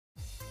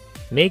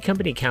May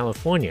Company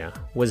California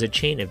was a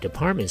chain of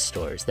department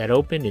stores that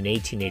opened in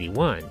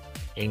 1881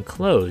 and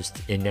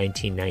closed in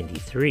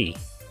 1993.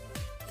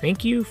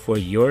 Thank you for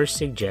your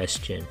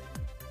suggestion.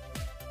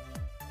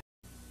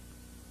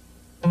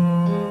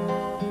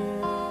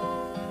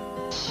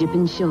 Ship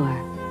and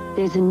Shore.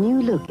 There's a new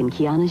look in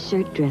Kiana's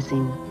shirt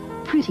dressing.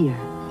 Prettier,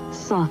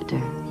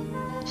 softer.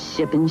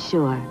 Ship and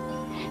Shore.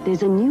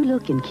 There's a new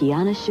look in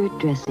Kiana's shirt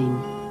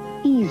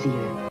dressing.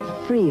 Easier,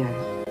 freer.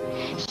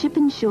 Ship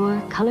and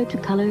Shore, color to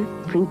color,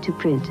 print to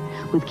print,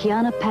 with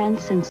Kiana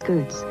pants and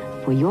skirts.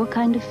 For your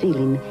kind of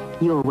feeling,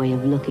 your way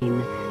of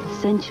looking.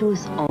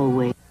 Sensuous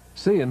always.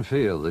 See and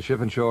feel the Ship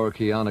and Shore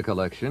Kiana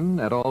collection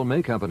at all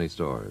May Company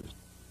stores.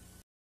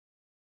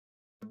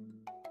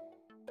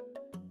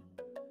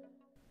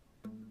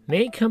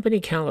 May Company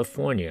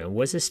California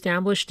was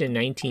established in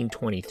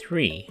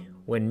 1923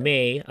 when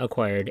May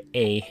acquired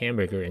Asher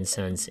Hamburger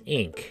Sons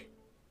Inc.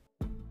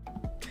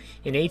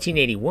 In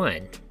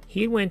 1881,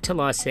 he went to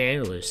Los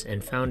Angeles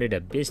and founded a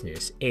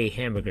business, Asher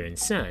Hamburger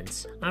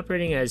Sons,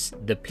 operating as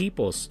the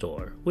People's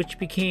Store, which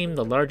became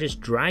the largest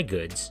dry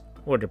goods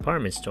or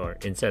department store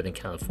in Southern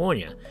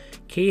California,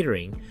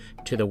 catering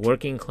to the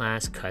working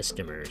class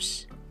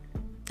customers.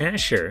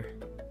 Asher,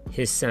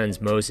 his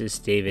sons Moses,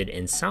 David,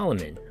 and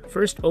Solomon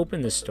first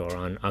opened the store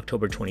on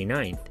October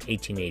 29,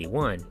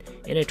 1881,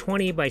 in a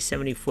 20 by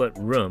 70 foot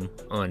room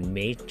on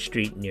Main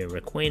Street near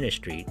Requena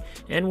Street,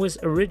 and was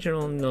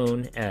originally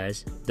known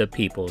as the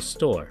People's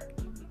Store.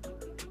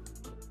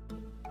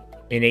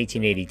 In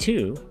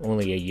 1882,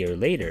 only a year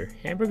later,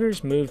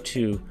 Hamburgers moved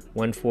to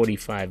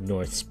 145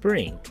 North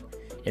Spring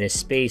in a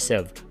space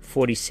of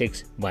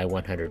 46 by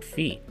 100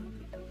 feet.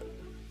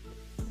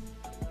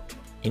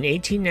 In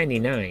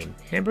 1899,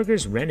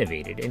 Hamburgers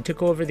renovated and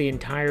took over the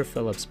entire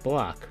Phillips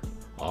block,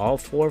 all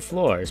 4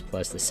 floors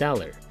plus the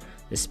cellar.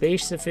 The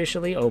space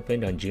officially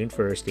opened on June 1,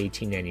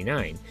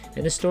 1899,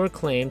 and the store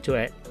claimed to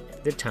at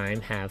the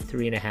time have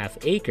 3.5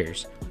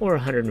 acres or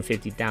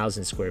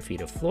 150,000 square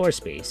feet of floor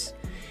space,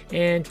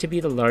 and to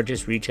be the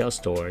largest retail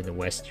store in the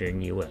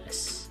western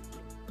U.S.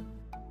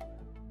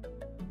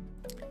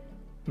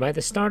 By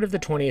the start of the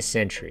 20th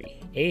century,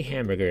 Asher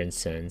Hamburger &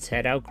 Sons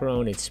had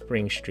outgrown its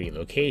Spring Street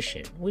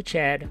location, which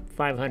had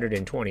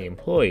 520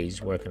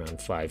 employees working on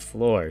 5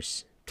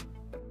 floors.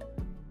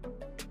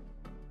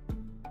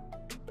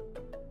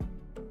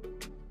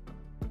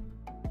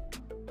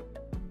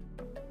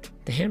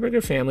 The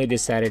Hamburger family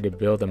decided to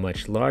build a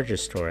much larger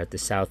store at the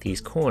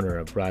southeast corner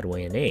of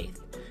Broadway and 8th.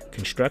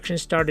 Construction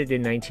started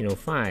in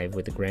 1905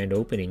 with the grand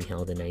opening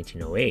held in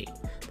 1908.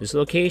 This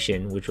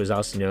location, which was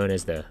also known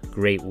as the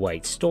Great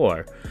White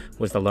Store,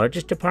 was the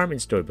largest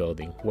department store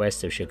building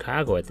west of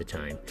Chicago at the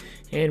time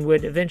and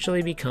would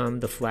eventually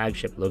become the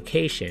flagship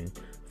location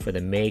for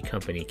the May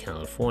Company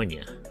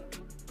California.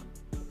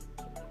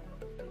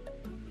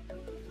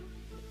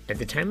 At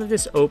the time of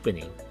this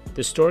opening,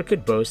 the store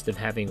could boast of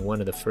having one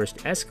of the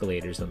first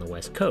escalators on the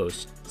West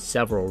Coast,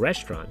 several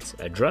restaurants,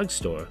 a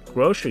drugstore,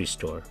 grocery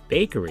store,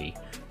 bakery,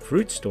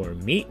 fruit store,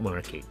 meat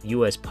market,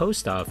 U.S.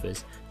 Post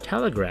Office,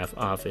 telegraph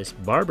office,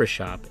 barber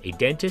shop, a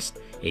dentist,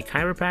 a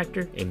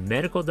chiropractor, a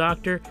medical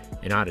doctor,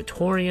 an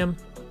auditorium,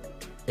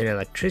 an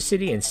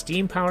electricity and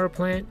steam power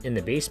plant in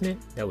the basement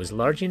that was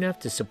large enough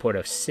to support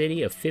a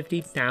city of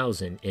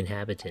 50,000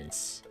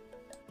 inhabitants.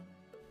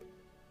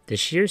 The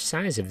sheer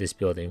size of this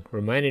building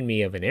reminded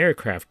me of an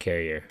aircraft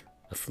carrier,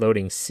 a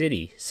floating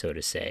city, so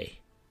to say.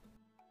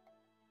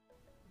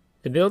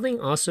 The building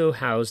also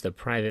housed a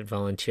private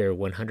volunteer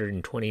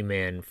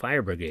 120-man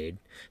fire brigade,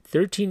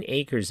 13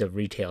 acres of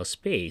retail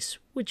space,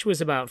 which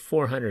was about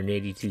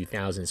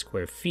 482,000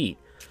 square feet,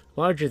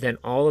 larger than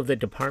all of the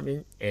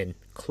department and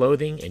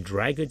clothing and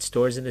dry goods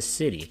stores in the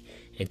city,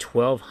 and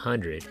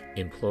 1,200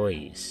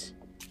 employees.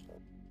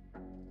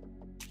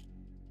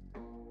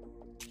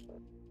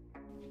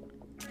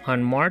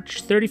 On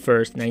March 31,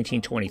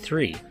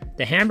 1923,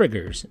 the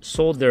Hamburgers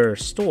sold their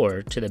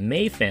store to the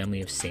May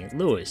family of St.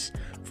 Louis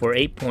for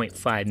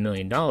 $8.5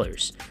 million,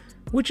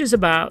 which is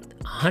about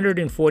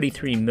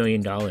 $143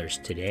 million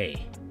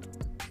today.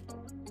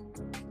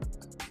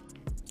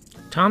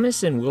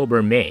 Thomas and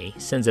Wilbur May,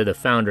 sons of the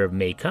founder of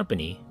May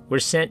Company, were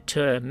sent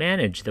to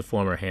manage the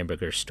former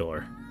Hamburger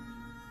store.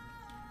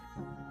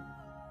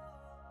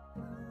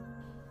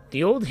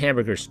 The old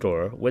Hamburger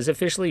store was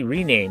officially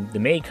renamed the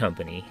May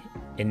Company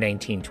in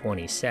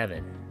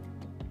 1927.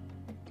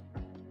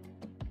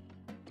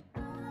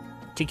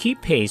 To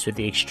keep pace with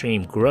the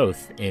extreme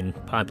growth in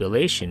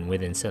population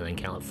within Southern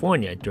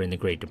California during the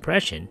Great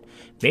Depression,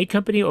 May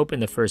Company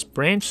opened the first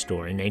branch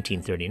store in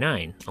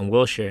 1939 on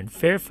Wilshire and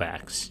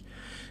Fairfax.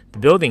 The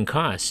building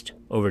cost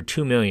over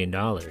 $2 million.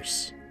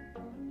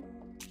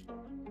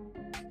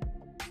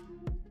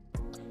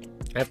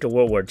 After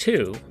World War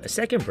II, a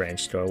second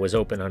branch store was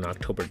opened on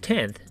October 10,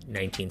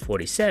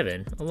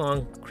 1947,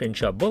 along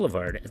Crenshaw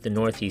Boulevard at the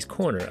northeast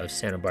corner of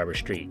Santa Barbara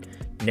Street,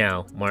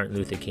 now Martin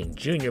Luther King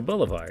Jr.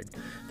 Boulevard.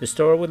 The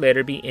store would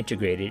later be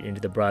integrated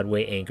into the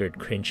Broadway-anchored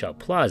Crenshaw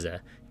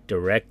Plaza,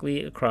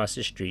 directly across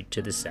the street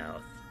to the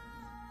south.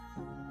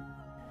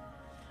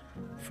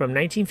 From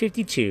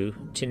 1952 to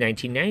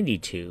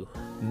 1992,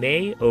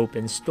 May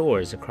opened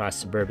stores across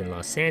suburban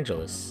Los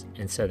Angeles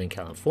and Southern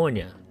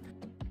California.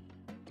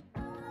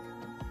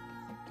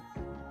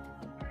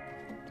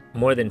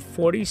 More than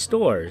 40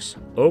 stores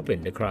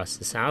opened across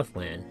the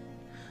Southland.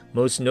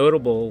 Most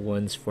notable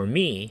ones for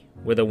me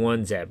were the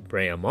ones at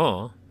Brea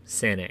Mall,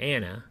 Santa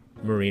Ana,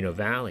 Moreno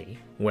Valley,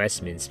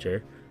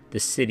 Westminster, the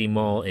City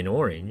Mall in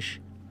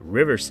Orange,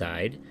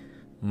 Riverside,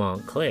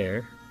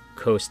 Montclair,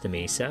 Costa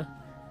Mesa,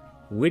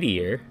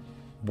 Whittier,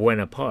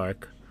 Buena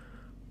Park,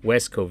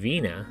 West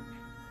Covina,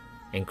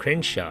 and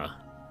Crenshaw.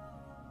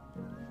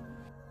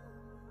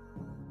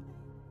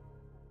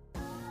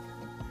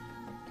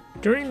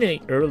 During the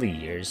early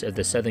years of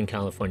the Southern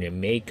California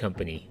May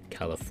Company,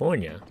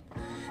 California,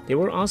 they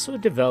were also a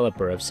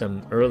developer of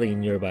some early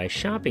nearby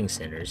shopping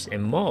centers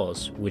and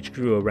malls which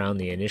grew around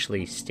the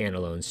initially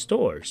standalone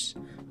stores,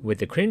 with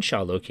the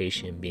Crenshaw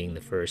location being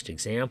the first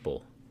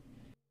example.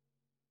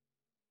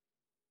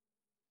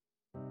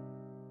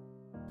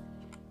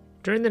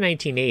 During the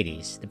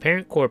 1980s, the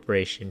parent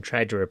corporation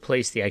tried to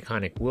replace the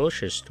iconic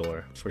Wilshire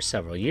store for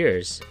several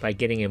years by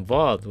getting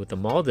involved with the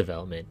mall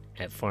development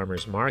at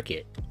Farmers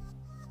Market.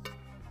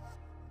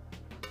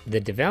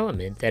 The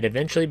development that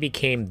eventually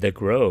became The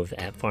Grove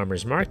at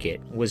Farmers Market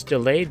was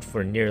delayed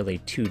for nearly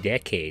 2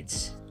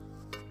 decades.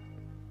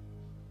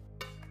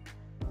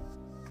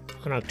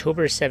 On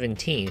October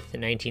 17,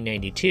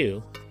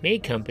 1992, May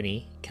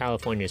Company,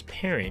 California's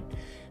parent,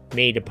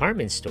 May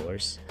Department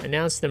Stores,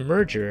 announced the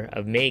merger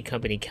of May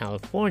Company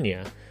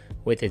California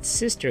with its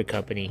sister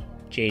company,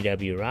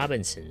 J.W.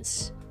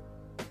 Robinson's.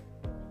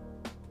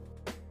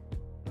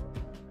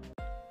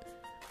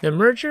 The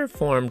merger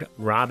formed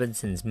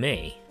Robinson's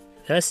May,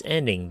 thus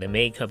ending the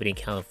May Company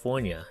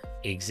California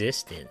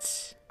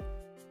existence.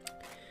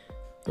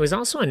 It was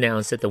also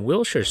announced that the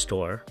Wilshire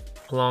store,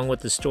 along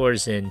with the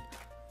stores in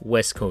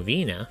West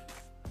Covina,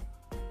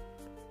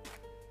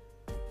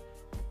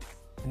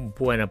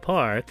 Buena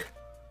Park,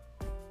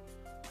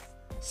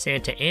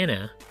 Santa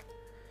Ana,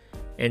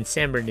 and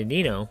San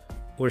Bernardino,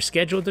 were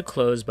scheduled to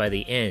close by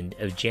the end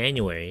of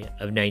January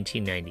of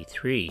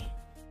 1993.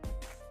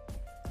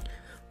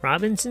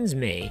 Robinson's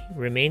May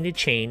remained a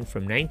chain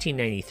from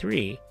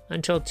 1993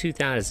 until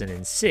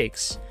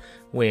 2006,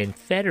 when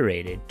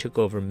Federated took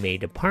over May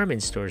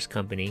Department Stores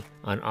Company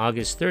on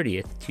August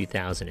 30,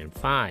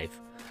 2005.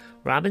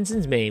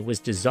 Robinson's May was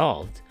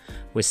dissolved,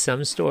 with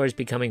some stores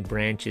becoming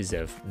branches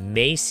of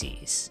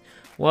Macy's,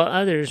 while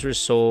others were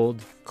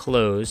sold,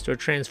 closed, or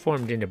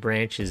transformed into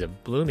branches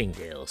of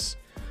Bloomingdale's.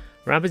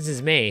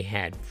 Robinson's May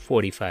had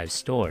 45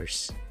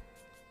 stores.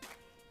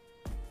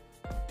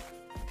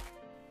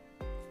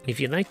 If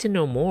you'd like to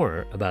know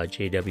more about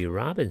J.W.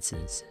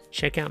 Robinson's,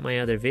 check out my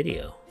other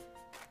video.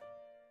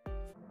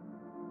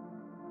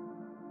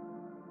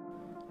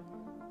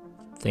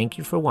 Thank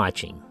you for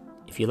watching.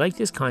 If you like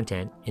this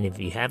content, and if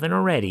you haven't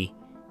already,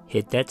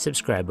 hit that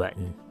subscribe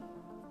button.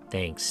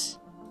 Thanks.